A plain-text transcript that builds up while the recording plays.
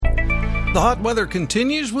The hot weather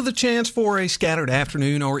continues with a chance for a scattered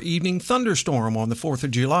afternoon or evening thunderstorm on the 4th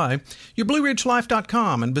of July. Your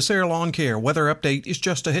BlueRidgeLife.com and Becerra Lawncare weather update is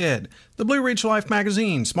just ahead. The Blue Ridge Life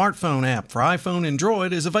magazine smartphone app for iPhone and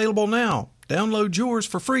Android is available now. Download yours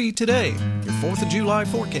for free today. Your 4th of July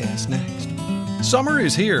forecast next. Summer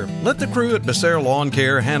is here. Let the crew at Becerra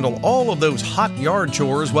Lawncare handle all of those hot yard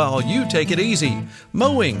chores while you take it easy.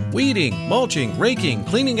 Mowing, weeding, mulching, raking,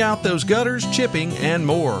 cleaning out those gutters, chipping, and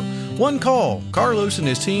more. One call. Carlos and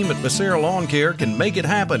his team at Becerra Lawncare can make it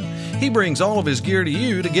happen. He brings all of his gear to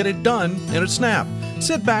you to get it done in a snap.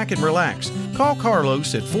 Sit back and relax. Call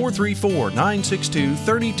Carlos at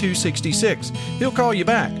 434-962-3266. He'll call you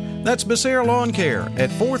back. That's Becerra Lawncare at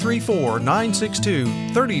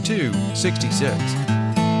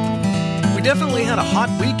 434-962-3266. We definitely had a hot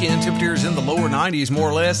weekend. Temperatures in the lower 90s more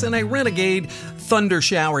or less, and a renegade thunder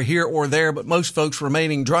shower here or there, but most folks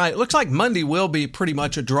remaining dry. It looks like Monday will be pretty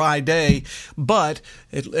much a dry day, but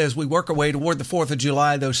as we work our way toward the 4th of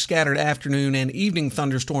July, those scattered afternoon and evening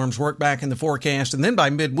thunderstorms work back in the forecast, and then by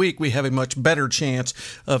midweek we have a much better chance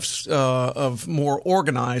of more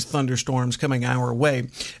organized thunderstorms coming our way.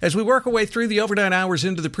 As we work our way through the overnight hours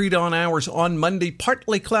into the pre-dawn hours on Monday,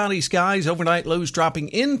 partly cloudy skies, overnight lows dropping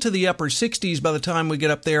into the upper 60s by the time we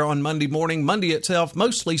get up there on Monday morning. Monday itself,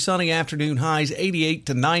 mostly sunny, afternoon highs 88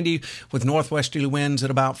 to 90 with northwesterly winds at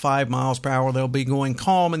about 5 miles per hour. They'll be going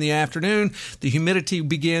calm in the afternoon. The humidity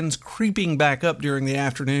begins creeping back up during the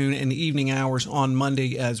afternoon and evening hours on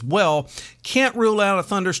Monday as well. Can't rule out a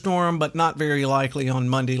thunderstorm, but not very likely on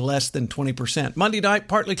Monday, less than 20%. Monday night,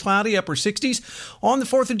 partly cloudy, upper 60s. On the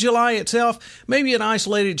 4th of July itself, maybe an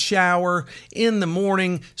isolated shower in the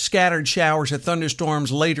morning, scattered showers of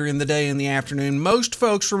thunderstorms later in the day and the afternoon. Most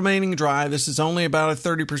folks remaining dry. This is only about a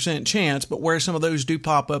 30% chance, but where some of those do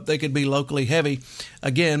pop up, they could be locally heavy.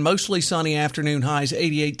 Again, mostly sunny, afternoon highs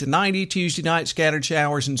 88 to 90. Tuesday night, scattered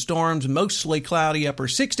showers and storms, mostly cloudy, upper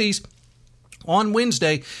 60s. On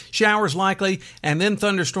Wednesday, showers likely, and then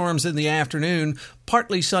thunderstorms in the afternoon.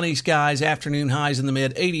 Partly sunny skies, afternoon highs in the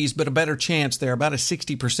mid-80s, but a better chance there, about a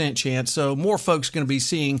 60% chance. So more folks going to be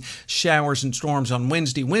seeing showers and storms on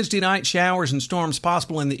Wednesday. Wednesday night, showers and storms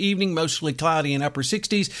possible in the evening, mostly cloudy in upper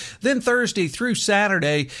 60s. Then Thursday through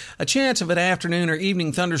Saturday, a chance of an afternoon or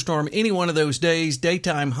evening thunderstorm any one of those days.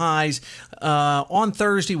 Daytime highs on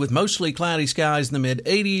Thursday with mostly cloudy skies in the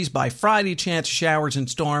mid-80s. By Friday, chance of showers and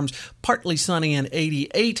storms, partly sunny in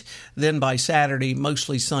 88. Then by Saturday,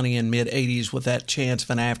 mostly sunny in mid-80s with that chance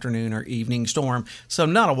of an afternoon or evening storm. So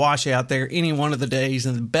not a washout there any one of the days,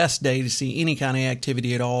 and the best day to see any kind of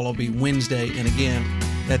activity at all will be Wednesday, and again,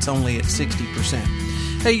 that's only at 60%.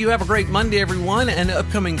 Hey, you have a great Monday, everyone, and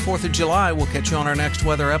upcoming 4th of July, we'll catch you on our next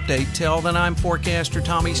weather update. Till then, I'm forecaster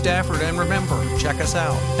Tommy Stafford, and remember, check us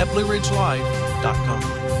out at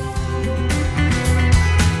BlueRidgeLife.com.